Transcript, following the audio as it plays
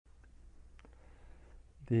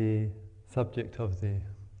The subject of the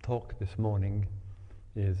talk this morning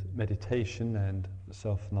is meditation and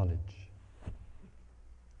self-knowledge.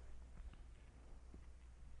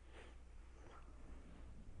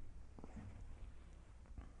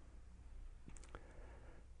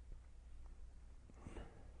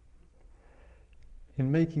 In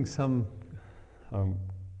making some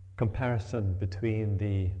comparison between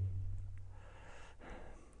the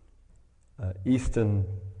Eastern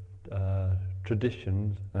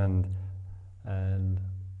traditions and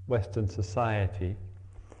Western society,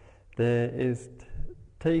 there is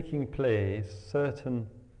taking place certain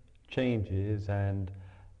changes and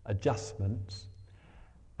adjustments,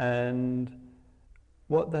 and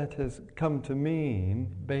what that has come to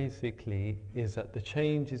mean basically is that the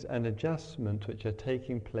changes and adjustments which are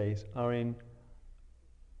taking place are in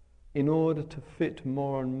order to fit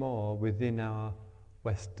more and more within our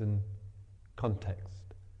Western context.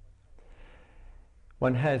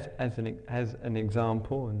 One has, as an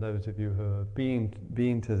example, and those of you who have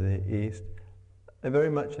been to the East, very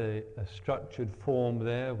much a structured form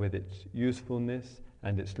there with its usefulness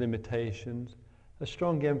and its limitations, a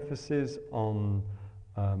strong emphasis on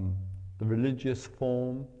the religious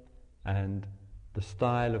form and the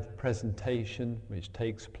style of presentation which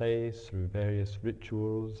takes place through various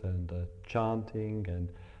rituals and chanting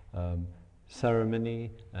and ceremony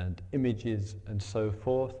and images and so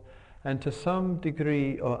forth. And to some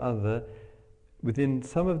degree or other, within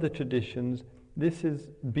some of the traditions, this is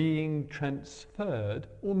being transferred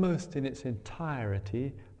almost in its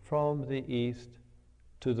entirety from the East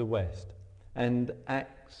to the West, and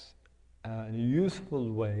acts in a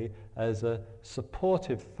useful way as a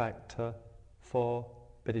supportive factor for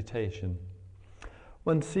meditation.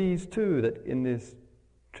 One sees too that in this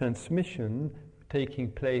transmission taking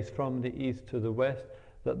place from the East to the West,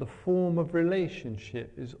 that the form of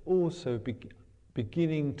relationship is also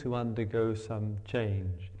beginning to undergo some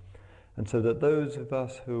change. And so that those of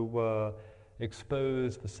us who were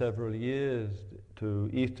exposed for several years to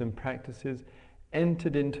Eastern practices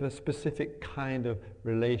entered into a specific kind of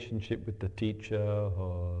relationship with the teacher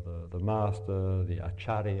or the master, the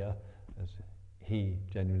acharya, as he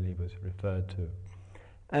generally was referred to.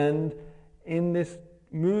 And in this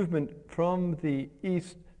movement from the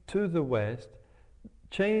East to the West,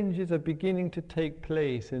 changes are beginning to take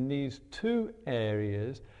place in these two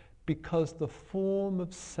areas because the form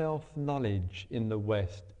of self-knowledge in the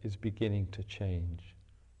West is beginning to change.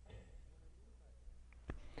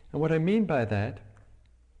 And what I mean by that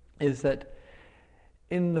is that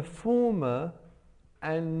in the former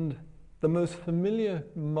and the most familiar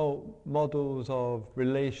models of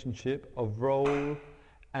relationship, of role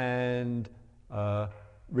and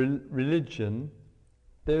religion,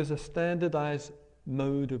 there's a standardized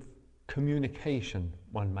mode of communication,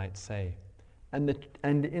 one might say. And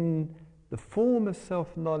in the form of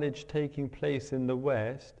self-knowledge taking place in the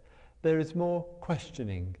West, there is more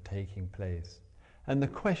questioning taking place. And the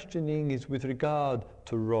questioning is with regard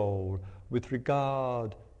to role, with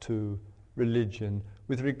regard to religion,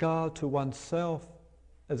 with regard to oneself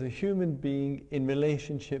as a human being in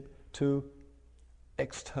relationship to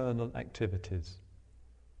external activities.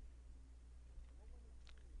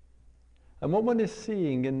 And what one is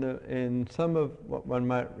seeing in some of what one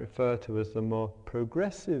might refer to as the more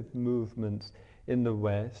progressive movements in the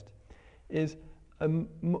West is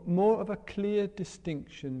more of a clear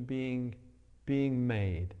distinction being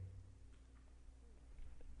made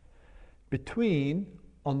between,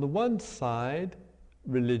 on the one side,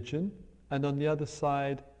 religion, and on the other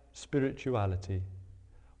side, spirituality.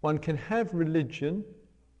 One can have religion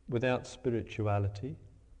without spirituality.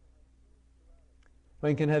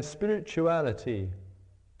 One can have spirituality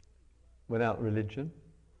without religion,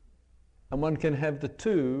 and one can have the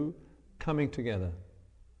two coming together.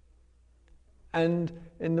 And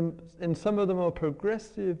in some of the more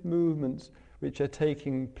progressive movements which are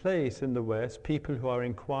taking place in the West, people who are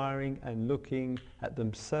inquiring and looking at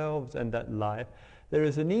themselves and at life, there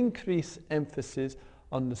is an increased emphasis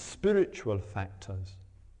on the spiritual factors,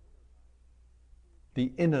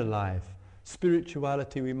 the inner life.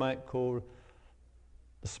 Spirituality we might call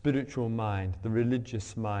the spiritual mind, the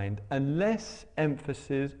religious mind, and less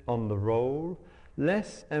emphasis on the role,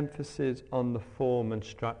 less emphasis on the form and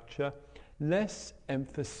structure, less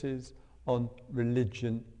emphasis on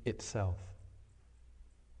religion itself.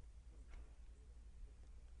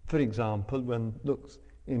 For example, one looks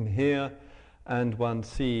in here and one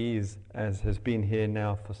sees, as has been here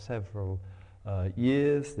now for several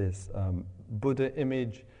years, this Buddha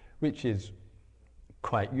image, which is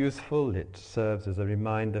quite useful. It serves as a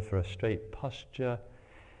reminder for a straight posture.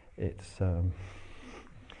 It's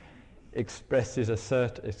expresses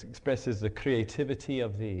the creativity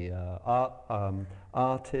of the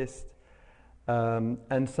artist,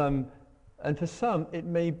 and for some it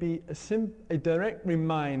may be a direct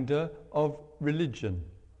reminder of religion.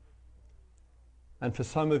 And for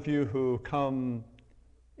some of you who come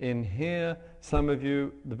in here, some of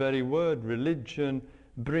you, the very word religion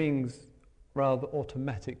brings rather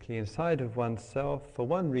automatically inside of oneself, for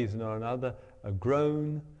one reason or another, a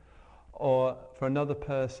groan, or for another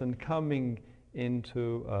person coming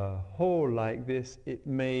into a hall like this, it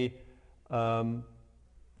may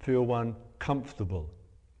feel one comfortable.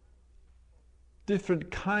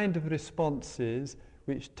 Different kind of responses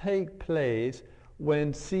which take place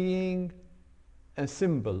when seeing a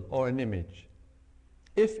symbol or an image.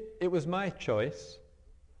 If it was my choice,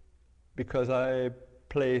 because I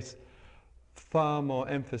place far more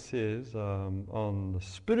emphasis on the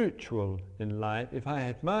spiritual in life, if I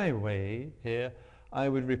had my way here, I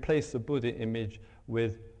would replace the Buddha image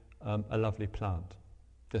with a lovely plant.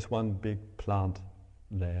 Just one big plant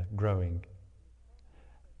there growing.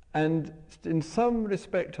 And in some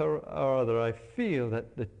respect or other, I feel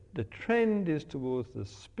that the trend is towards the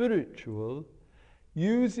spiritual,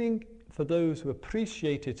 using, for those who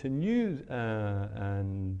appreciate it and use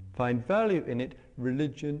and find value in it,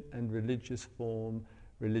 religion and religious form,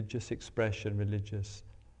 religious expression, religious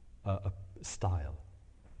style.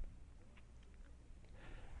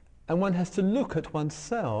 And one has to look at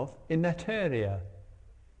oneself in that area.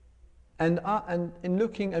 And in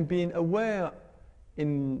looking and being aware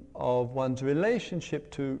of one's relationship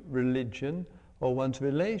to religion or one's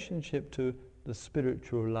relationship to the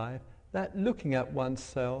spiritual life, that looking at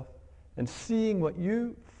oneself and seeing what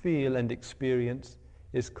you feel and experience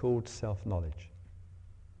is called self-knowledge.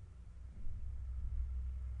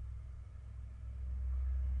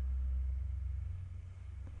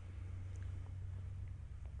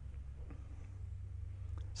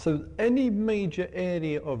 So any major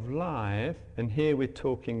area of life, and here we're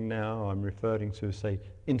talking now, I'm referring to, say,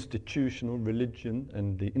 institutional religion,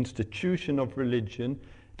 and the institution of religion,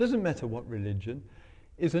 doesn't matter what religion,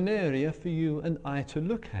 is an area for you and I to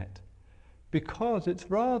look at. Because it's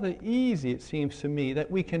rather easy, it seems to me, that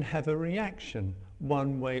we can have a reaction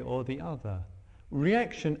one way or the other.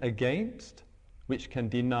 Reaction against, which can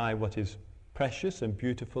deny what is precious and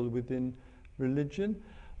beautiful within religion,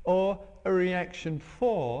 or a reaction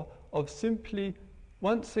for, of simply,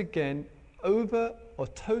 once again, over or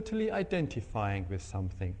totally identifying with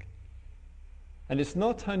something. And it's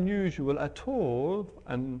not unusual at all,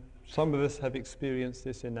 and some of us have experienced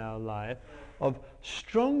this in our life, of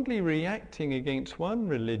strongly reacting against one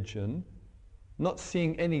religion, not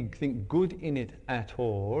seeing anything good in it at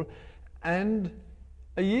all, and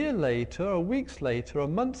a year later, or weeks later, or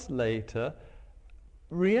months later,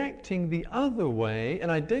 reacting the other way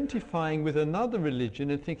and identifying with another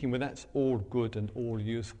religion and thinking, well, that's all good and all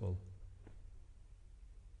useful.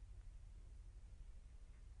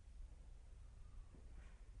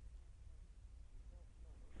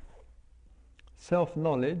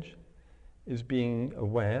 Self-knowledge is being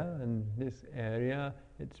aware, and in this area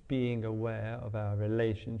it's being aware of our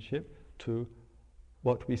relationship to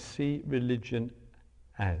what we see religion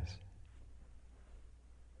as.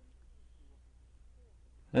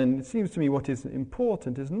 And it seems to me what is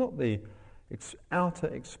important is not the outer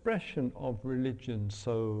expression of religion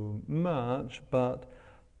so much, but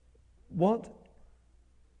what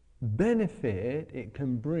benefit it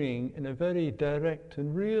can bring in a very direct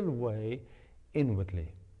and real way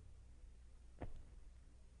inwardly.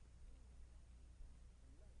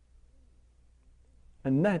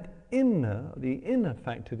 And that the inner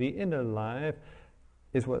factor, the inner life,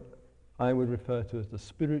 is what I would refer to as the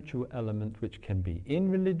spiritual element, which can be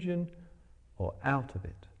in religion or out of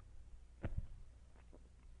it.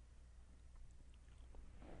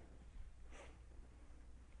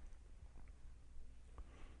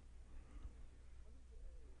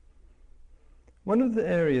 One of the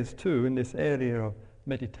areas too, in this area of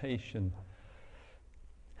meditation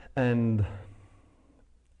and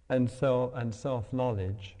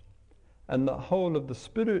self-knowledge, and the whole of the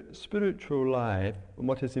spiritual life, and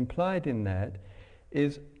what is implied in that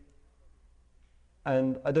is,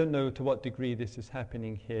 and I don't know to what degree this is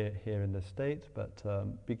happening here in the States, but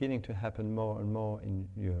beginning to happen more and more in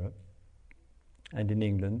Europe and in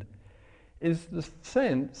England, is the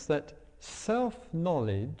sense that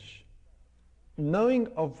self-knowledge, knowing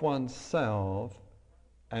of oneself,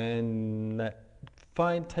 and that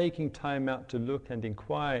taking time out to look and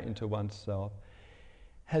inquire into oneself,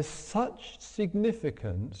 has such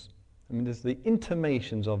significance. I mean, there's the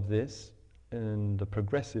intimations of this in the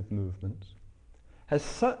progressive movements, has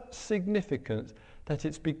such significance that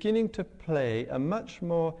it's beginning to play a much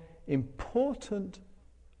more important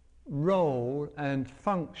role and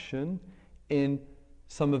function in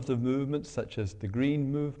some of the movements, such as the Green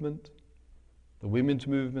Movement, the Women's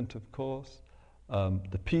Movement, of course,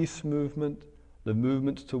 the Peace Movement, the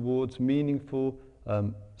movements towards meaningful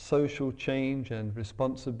social change and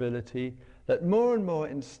responsibility, that more and more,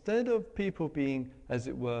 instead of people being, as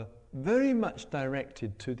it were, very much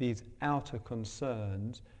directed to these outer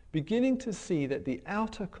concerns, beginning to see that the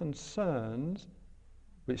outer concerns,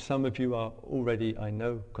 which some of you are already, I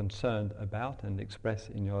know, concerned about and express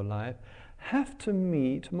in your life, have to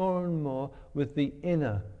meet more and more with the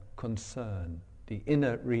inner concern, the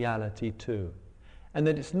inner reality too. And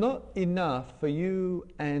that it's not enough for you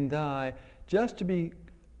and I just to be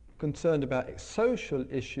concerned about social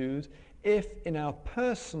issues if in our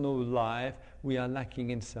personal life we are lacking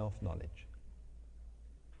in self-knowledge.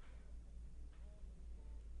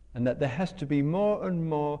 And that there has to be more and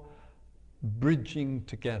more bridging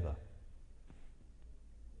together.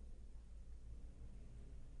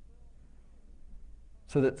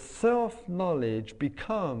 So that self-knowledge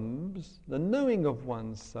becomes, the knowing of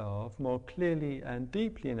oneself more clearly and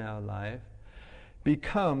deeply in our life,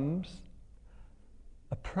 becomes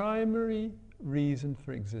a primary reason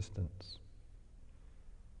for existence.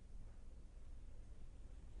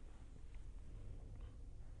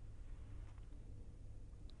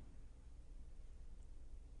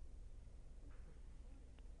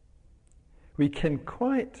 We can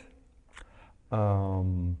quite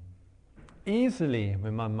easily,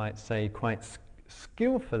 one might say quite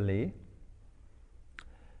skillfully,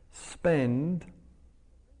 spend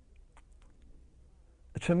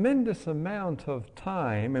a tremendous amount of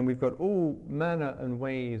time, and we've got all manner and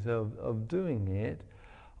ways of doing it,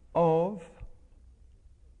 of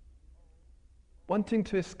wanting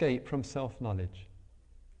to escape from self-knowledge.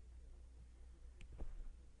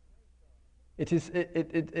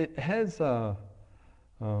 It has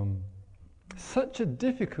such a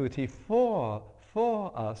difficulty for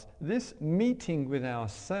us. This meeting with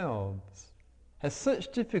ourselves has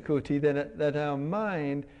such difficulty that our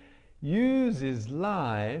mind uses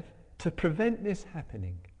life to prevent this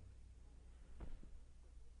happening.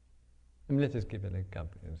 And let us give it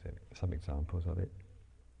some examples of it.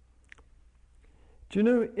 Do you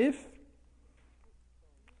know, if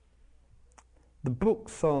the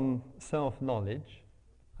books on self-knowledge,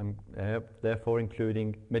 therefore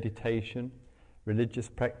including meditation, religious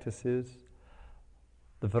practices,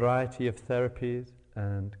 the variety of therapies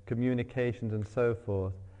and communications and so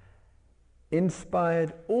forth,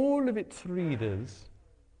 inspired all of its readers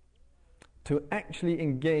to actually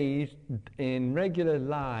engage in regular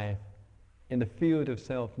life in the field of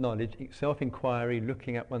self-knowledge, self-inquiry,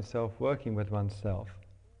 looking at oneself, working with oneself.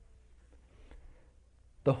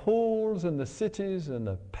 The halls and the cities and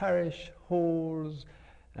the parish halls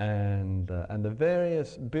and the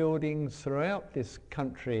various buildings throughout this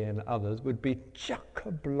country and others would be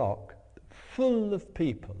chock-a-block full of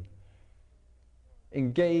people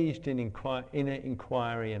engaged in inner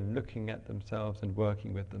inquiry and looking at themselves and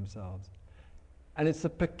working with themselves. And it's a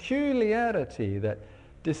peculiarity that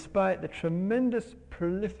despite the tremendous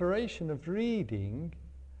proliferation of reading,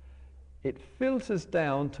 it filters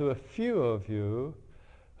down to a few of you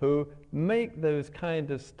who make those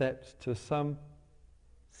kind of steps to some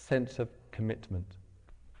sense of commitment.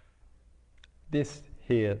 This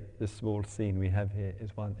here, this small scene we have here,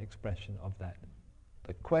 is one expression of that.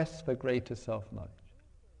 The quest for greater self-knowledge.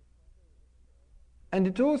 And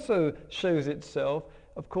it also shows itself,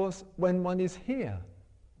 of course, when one is here.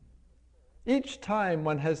 Each time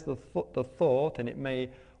one has the thought, and it may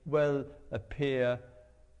well appear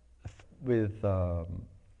with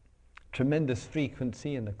tremendous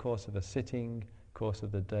frequency in the course of a sitting, course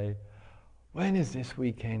of the day, when is this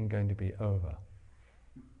weekend going to be over?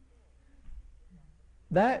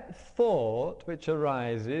 That thought which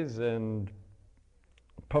arises, and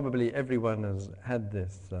probably everyone has had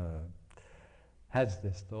this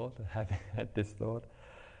thought, having had this thought,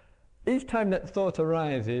 each time that thought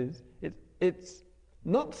arises, it's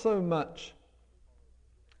not so much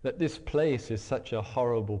that this place is such a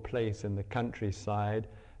horrible place in the countryside,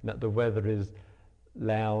 that the weather is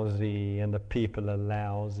lousy and the people are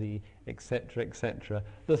lousy, etc., etc.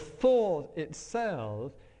 The thought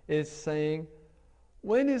itself is saying,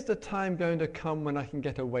 when is the time going to come when I can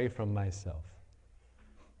get away from myself?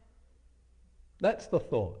 That's the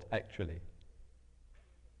thought, actually.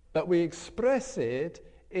 But we express it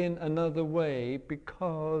in another way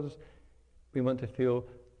because we want to feel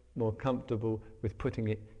more comfortable with putting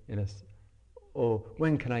it in us. Or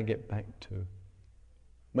when can I get back to?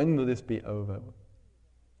 When will this be over?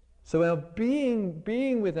 So our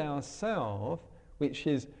being with ourself, which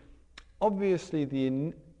is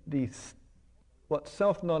obviously what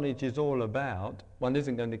self-knowledge is all about. One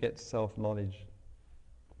isn't going to get self-knowledge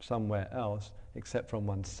somewhere else except from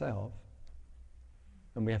oneself,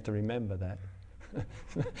 and we have to remember that.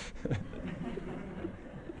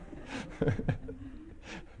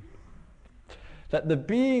 That the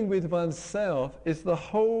being with oneself is the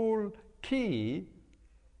whole key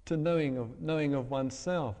to knowing of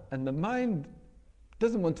oneself, and the mind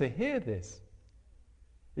doesn't want to hear this.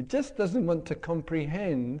 It just doesn't want to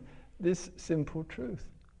comprehend this simple truth.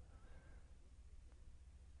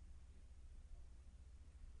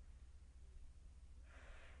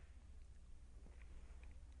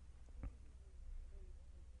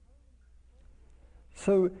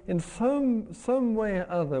 So in some way or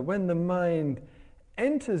other, when the mind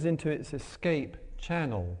enters into its escape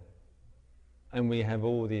channel, and we have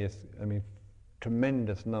all the,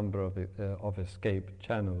 tremendous number of escape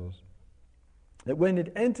channels, that when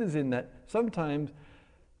it enters in that, sometimes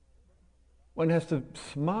one has to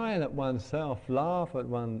smile at oneself, laugh at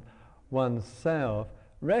oneself,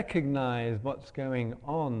 recognize what's going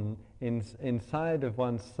on inside of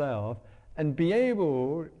oneself, and be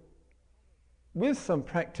able, with some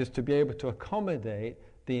practice, to be able to accommodate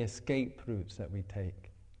the escape routes that we take.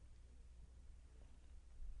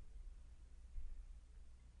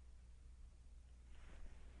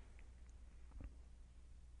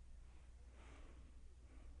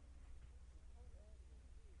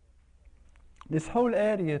 This whole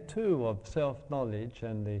area too of self-knowledge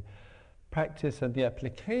and the practice and the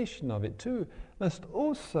application of it too must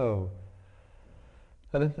also,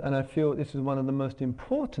 and I feel this is one of the most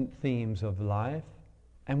important themes of life,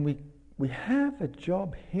 and we have a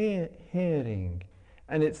job hearing,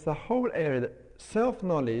 and it's the whole area that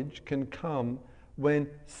self-knowledge can come when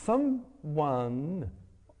someone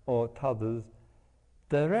or others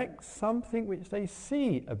directs something which they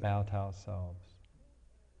see about ourselves.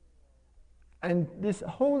 And this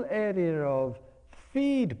whole area of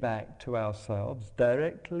feedback to ourselves,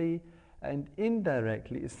 directly and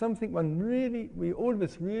indirectly, is something we all of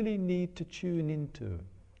us really need to tune into.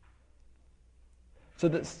 So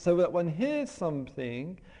that one hears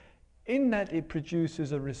something, in that it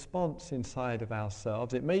produces a response inside of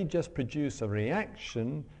ourselves. It may just produce a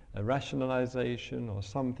reaction, a rationalization or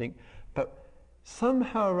something, but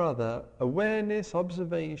somehow or other, awareness,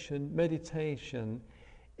 observation, meditation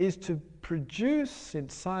is to produce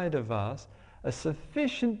inside of us a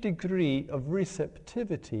sufficient degree of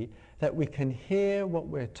receptivity that we can hear what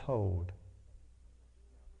we're told.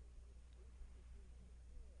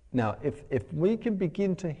 Now, if we can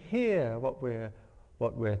begin to hear what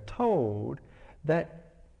we're told,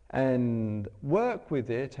 that and work with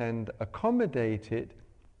it and accommodate it,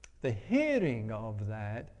 the hearing of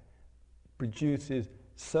that produces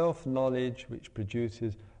self-knowledge, which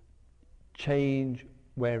produces change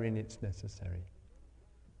wherein it's necessary.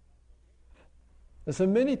 And so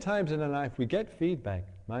many times in our life we get feedback,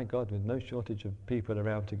 my God, with no shortage of people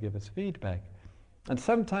around to give us feedback. And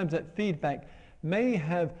sometimes that feedback may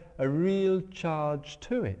have a real charge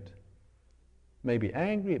to it. It may be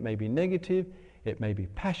angry, it may be negative, it may be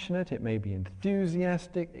passionate, it may be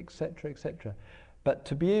enthusiastic, etc., etc. But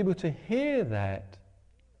to be able to hear that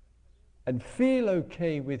and feel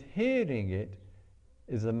okay with hearing it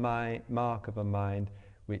is a mark of a mind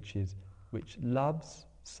which loves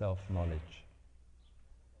self-knowledge.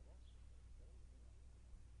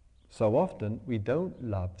 So often we don't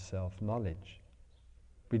love self-knowledge.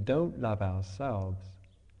 We don't love ourselves.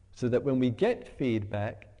 So that when we get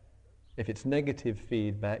feedback, if it's negative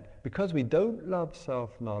feedback, because we don't love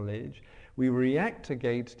self-knowledge, we react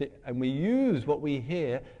against it and we use what we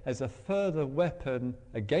hear as a further weapon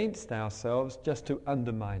against ourselves just to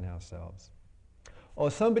undermine ourselves. Or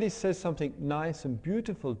somebody says something nice and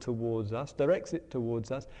beautiful towards us, directs it towards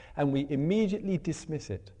us, and we immediately dismiss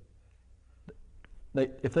it.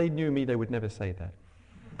 If they knew me, they would never say that.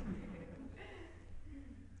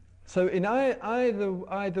 So in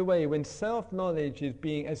either way, when self-knowledge is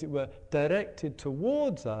being, as it were, directed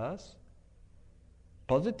towards us,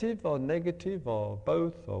 positive or negative or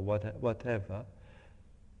both or whatever,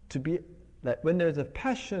 to be that when there's a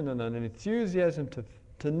passion and an enthusiasm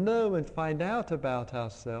to know and find out about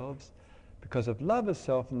ourselves, because of love of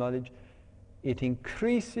self-knowledge, it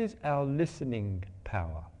increases our listening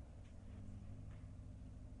power.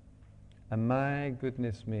 And my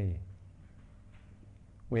goodness me,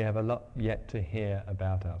 we have a lot yet to hear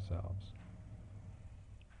about ourselves.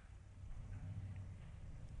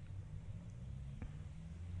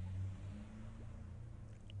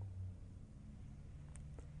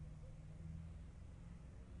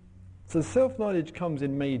 So self-knowledge comes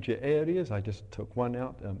in major areas. I just took one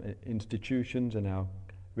out, institutions and our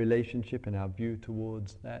relationship and our view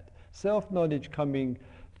towards that. Self-knowledge coming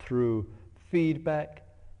through feedback.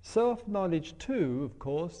 Self-knowledge too, of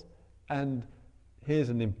course, and here's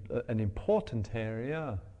an important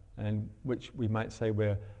area, and which we might say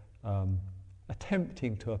we're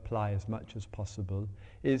attempting to apply as much as possible,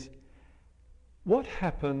 is what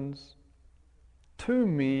happens to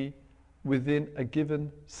me within a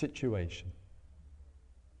given situation.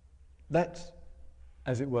 That's,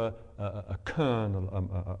 as it were, a kernel,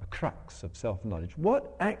 a crux of self-knowledge.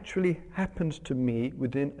 What actually happens to me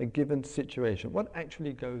within a given situation? What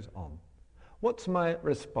actually goes on? What's my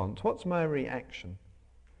response? What's my reaction?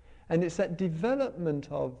 And it's that development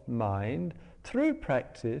of mind through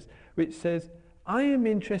practice which says, I am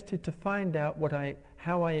interested to find out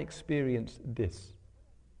how I experience this.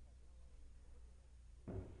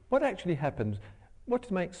 What actually happens?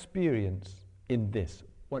 What's my experience in this,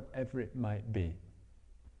 whatever it might be,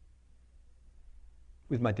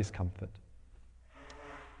 with my discomfort,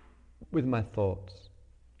 with my thoughts,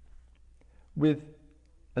 with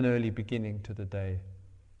an early beginning to the day,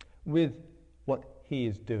 with what he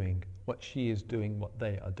is doing, what she is doing, what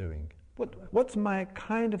they are doing. What's my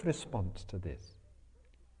kind of response to this?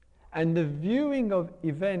 And the viewing of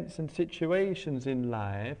events and situations in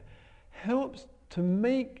life helps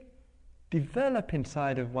to develop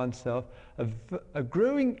inside of oneself a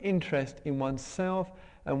growing interest in oneself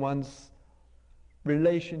and one's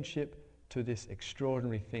relationship to this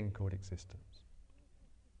extraordinary thing called existence.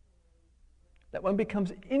 That one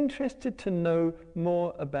becomes interested to know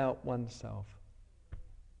more about oneself.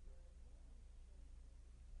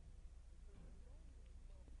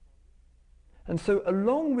 And so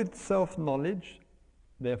along with self-knowledge,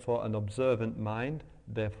 therefore an observant mind,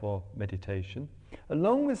 therefore meditation,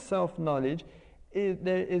 along with self-knowledge,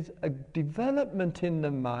 there is a development in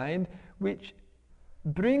the mind which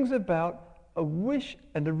brings about a wish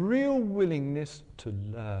and a real willingness to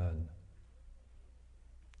learn.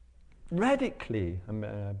 Radically,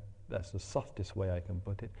 that's the softest way I can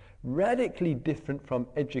put it, radically different from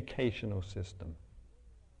educational system.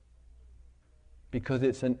 Because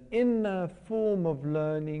it's an inner form of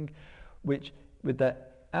learning which, with that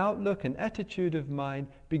outlook and attitude of mind,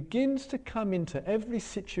 begins to come into every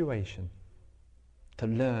situation to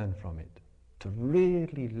learn from it, to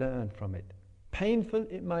really learn from it. Painful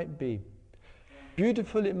it might be,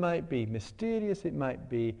 beautiful it might be, mysterious it might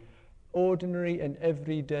be, ordinary and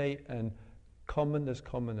everyday and common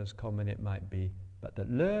it might be, but the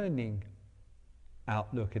learning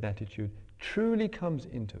outlook and attitude truly comes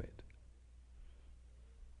into it.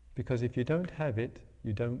 Because if you don't have it,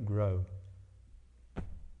 you don't grow.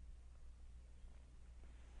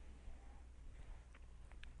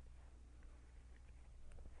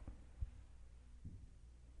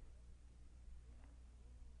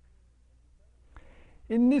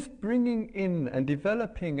 In this bringing in and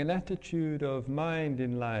developing an attitude of mind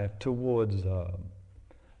in life towards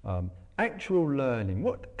actual learning,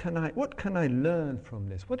 what can I learn from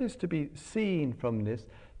this? What is to be seen from this?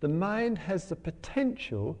 The mind has the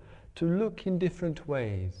potential to look in different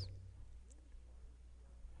ways.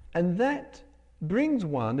 And that brings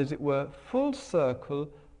one, as it were, full circle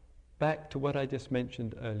back to what I just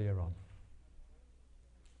mentioned earlier on.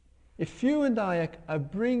 If you and I are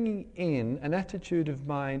bringing in an attitude of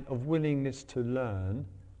mind of willingness to learn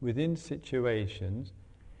within situations,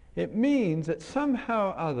 it means that somehow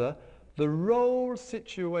or other the role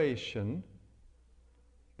situation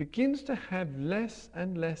begins to have less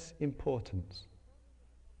and less importance.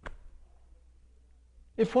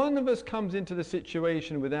 If one of us comes into the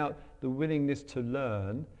situation without the willingness to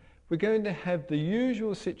learn, we're going to have the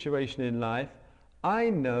usual situation in life, I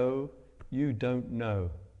know, you don't know.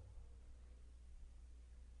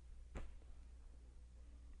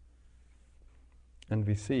 And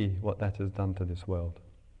we see what that has done to this world.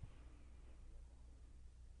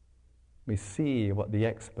 We see what the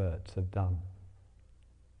experts have done.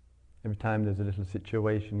 Every time there's a little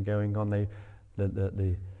situation going on,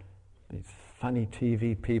 these funny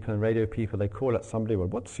TV people and radio people, they call up somebody, well,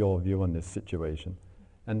 what's your view on this situation?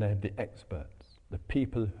 And they have the experts, the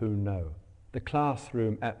people who know, the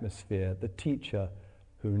classroom atmosphere, the teacher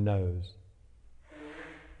who knows,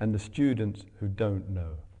 and the students who don't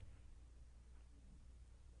know.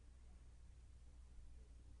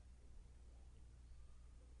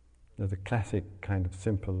 There's a classic kind of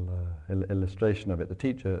simple illustration of it. The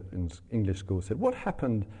teacher in English school said, what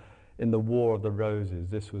happened in the War of the Roses?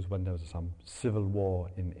 This was when there was some civil war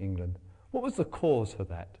in England. What was the cause for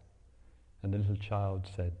that? And the little child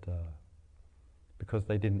said, because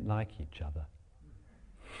they didn't like each other.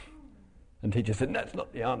 And the teacher said, that's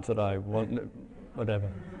not the answer I want, whatever.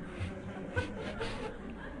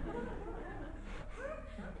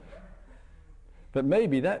 But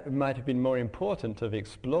maybe that might have been more important to have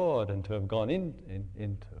explored and to have gone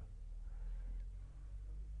into.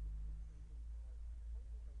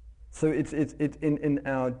 So it's in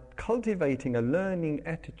our cultivating a learning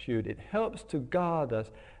attitude, it helps to guard us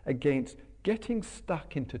against getting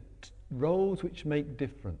stuck into roles which make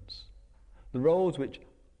difference. The roles which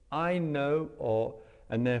I know,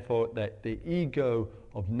 and therefore that the ego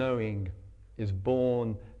of knowing is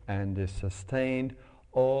born and is sustained,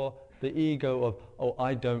 or the ego of,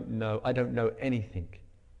 I don't know anything.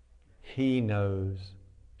 He knows,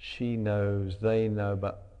 she knows, they know,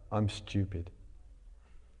 but I'm stupid.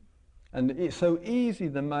 And it's so easy,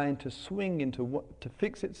 the mind, to swing to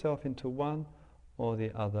fix itself into one or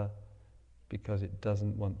the other because it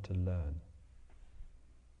doesn't want to learn.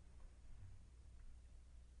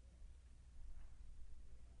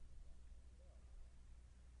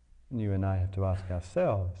 You and I have to ask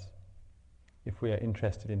ourselves, if we are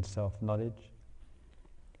interested in self-knowledge,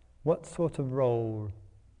 what sort of role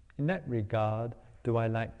in that regard do I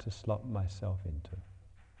like to slot myself into?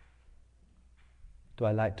 Do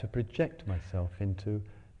I like to project myself into?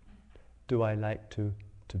 Do I like to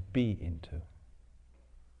be into?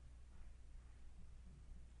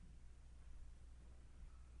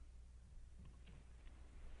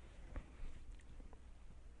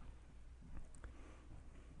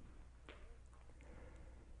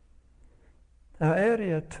 Now, an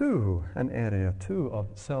area two of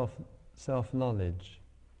self-knowledge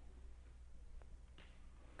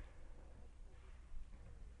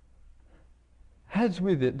has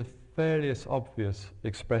with it the various obvious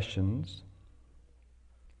expressions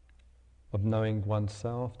of knowing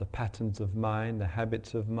oneself, the patterns of mind, the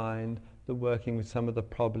habits of mind, the working with some of the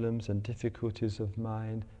problems and difficulties of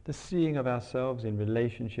mind, the seeing of ourselves in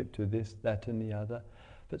relationship to this, that and the other.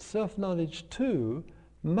 But self-knowledge too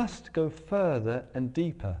must go further and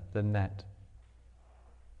deeper than that.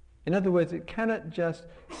 In other words, it cannot just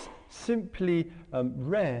simply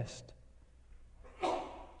rest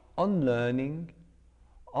on learning,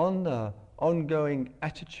 on the ongoing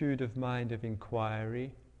attitude of mind of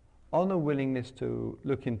inquiry, on a willingness to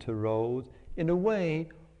look into roles. In a way,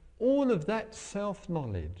 all of that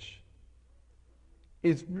self-knowledge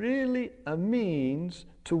is really a means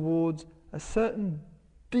towards a certain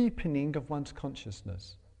deepening of one's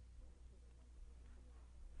consciousness.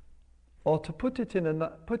 Or to put it in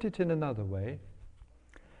another way,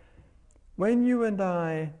 when you and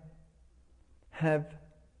I have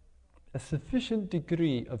a sufficient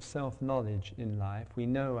degree of self-knowledge in life, we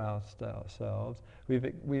know ourselves,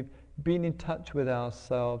 we've been in touch with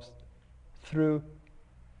ourselves through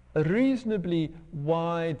a reasonably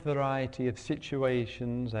wide variety of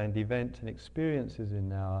situations and events and experiences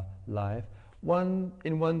in our life.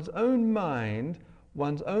 In one's own mind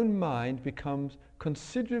becomes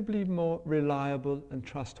considerably more reliable and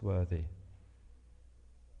trustworthy.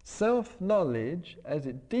 Self-knowledge, as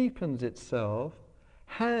it deepens itself,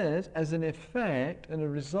 has as an effect and a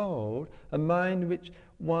result a mind which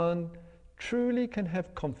one truly can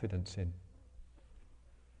have confidence in.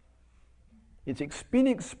 It's been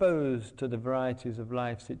exposed to the varieties of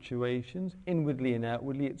life situations, inwardly and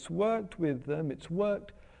outwardly. It's worked with them, it's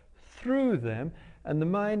worked through them, and the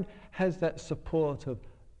mind has that support of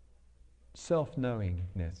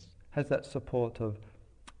self-knowingness, has that support of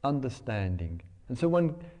understanding. And so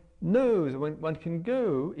one knows, one can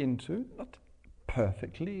go into, not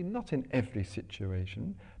perfectly, not in every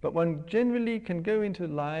situation, but one generally can go into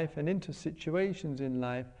life and into situations in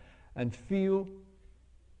life and feel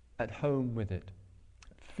at home with it,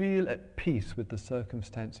 feel at peace with the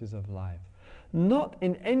circumstances of life. Not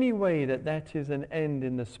in any way that is an end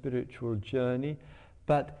in the spiritual journey,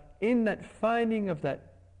 but in that finding of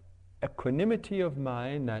that equanimity of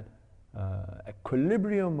mind, that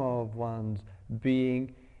equilibrium of one's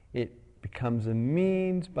being, it becomes a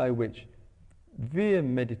means by which, via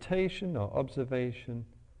meditation or observation,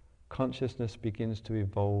 consciousness begins to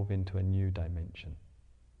evolve into a new dimension.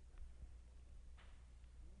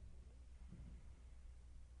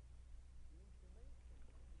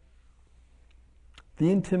 The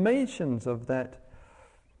intimations of that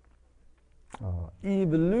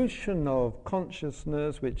evolution of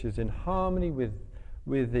consciousness, which is in harmony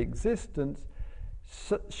with existence,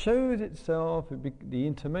 shows itself, the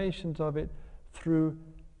intimations of it, through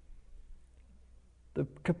the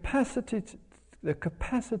capacity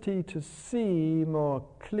to see more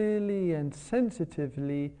clearly and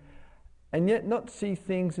sensitively, and yet not see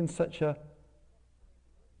things in such a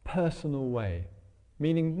personal way,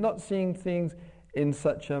 meaning not seeing things in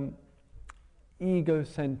such a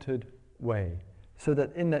ego-centered way. So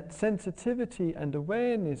that in that sensitivity and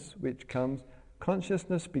awareness which comes,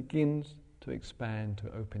 consciousness begins to expand,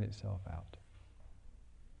 to open itself out.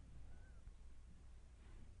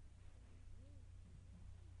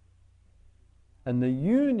 And the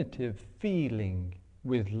unitive feeling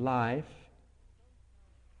with life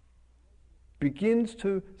begins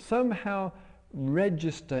to somehow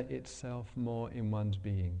register itself more in one's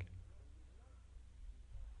being.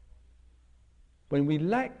 When we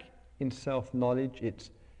lack in self-knowledge, it's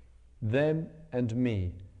them and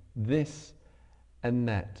me, this and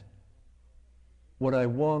that, what I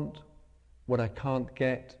want, what I can't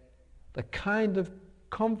get, the kind of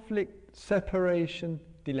conflict, separation,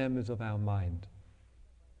 dilemmas of our mind.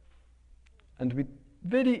 And we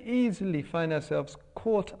very easily find ourselves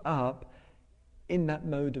caught up in that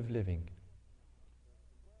mode of living.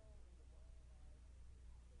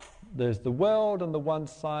 There's the world on the one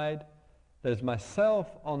side, there's myself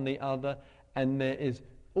on the other, and there is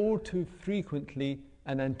all too frequently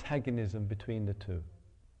an antagonism between the two.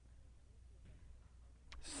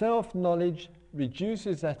 Self-knowledge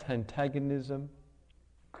reduces that antagonism.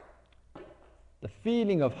 The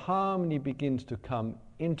feeling of harmony begins to come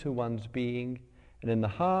into one's being, and in the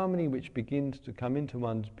harmony which begins to come into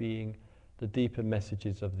one's being, the deeper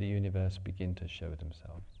messages of the universe begin to show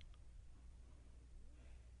themselves.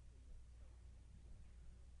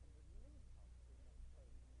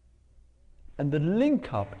 And the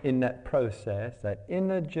link up in that process, that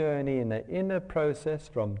inner journey, in that inner process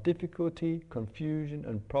from difficulty, confusion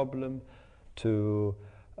and problem to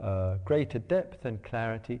greater depth and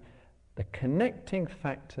clarity, the connecting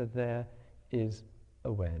factor there is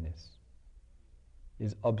awareness,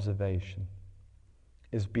 is observation,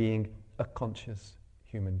 is being a conscious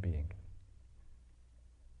human being.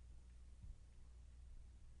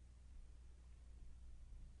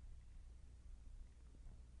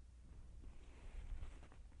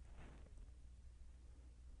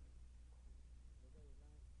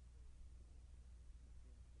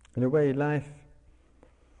 In a way, life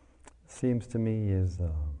seems to me is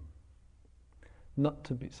not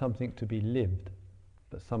to be something to be lived,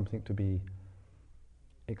 but something to be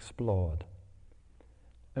explored.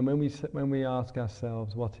 And when we ask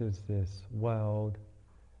ourselves, what is this world?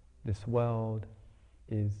 This world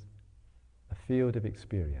is a field of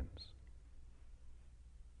experience.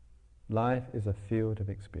 Life is a field of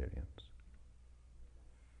experience.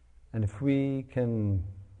 And if we can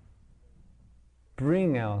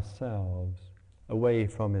bring ourselves away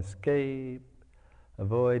from escape,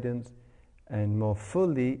 avoidance, and more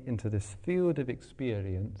fully into this field of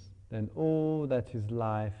experience, then all that is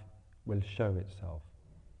life will show itself.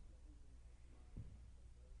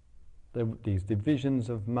 These divisions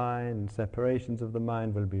of mind, separations of the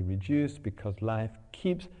mind will be reduced because life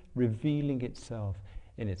keeps revealing itself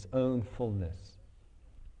in its own fullness.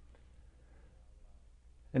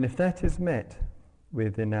 And if that is met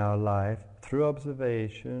within our life through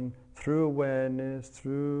observation, through awareness,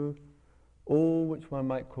 through all which one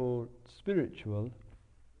might call spiritual,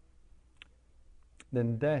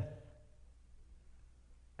 then death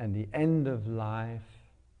and the end of life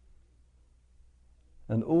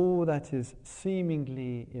and all that is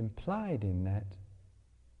seemingly implied in that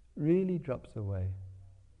really drops away.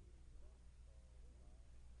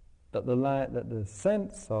 That the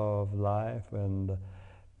sense of life and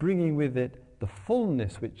bringing with it the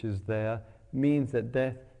fullness which is there means that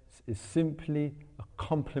death is simply a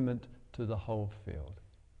complement to the whole field,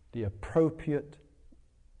 the appropriateness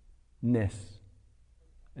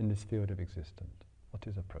in this field of existence. What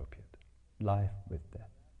is appropriate? Life with death.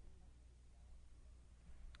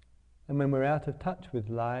 And when we're out of touch with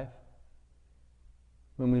life,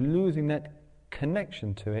 when we're losing that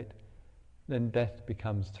connection to it, then death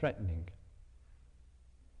becomes threatening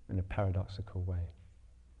in a paradoxical way.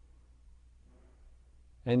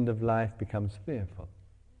 End of life becomes fearful.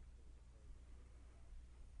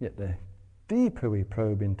 Yet the deeper we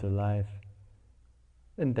probe into life,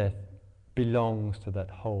 then death belongs to that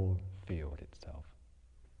whole field itself.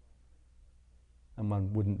 And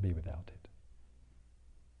one wouldn't be without it.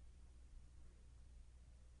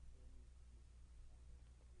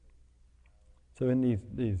 So in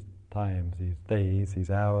these times, these days, these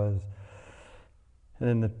hours, and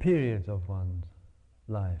in the periods of one's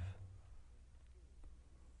life,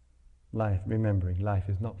 remembering life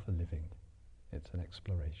is not for living, it's an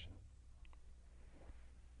exploration.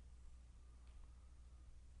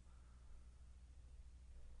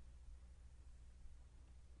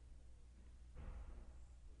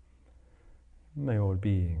 May all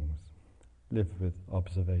beings live with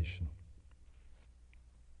observation.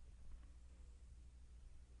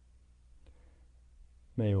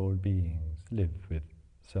 May all beings live with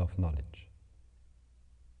self-knowledge.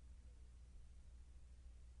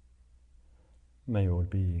 May all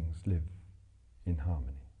beings live in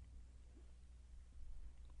harmony.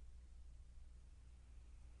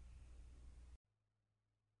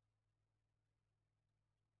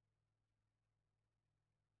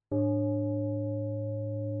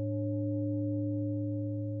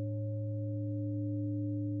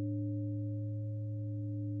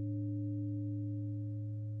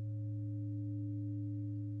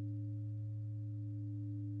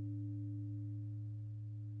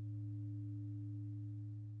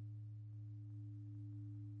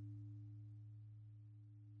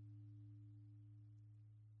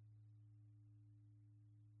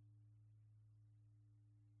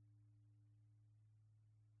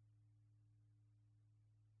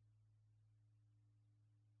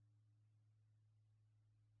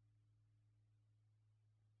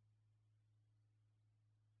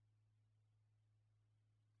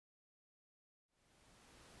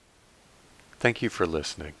 Thank you for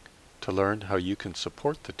listening. To learn how you can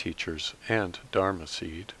support the teachers and Dharma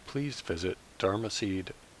Seed, please visit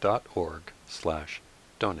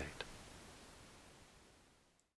dharmaseed.org/donate.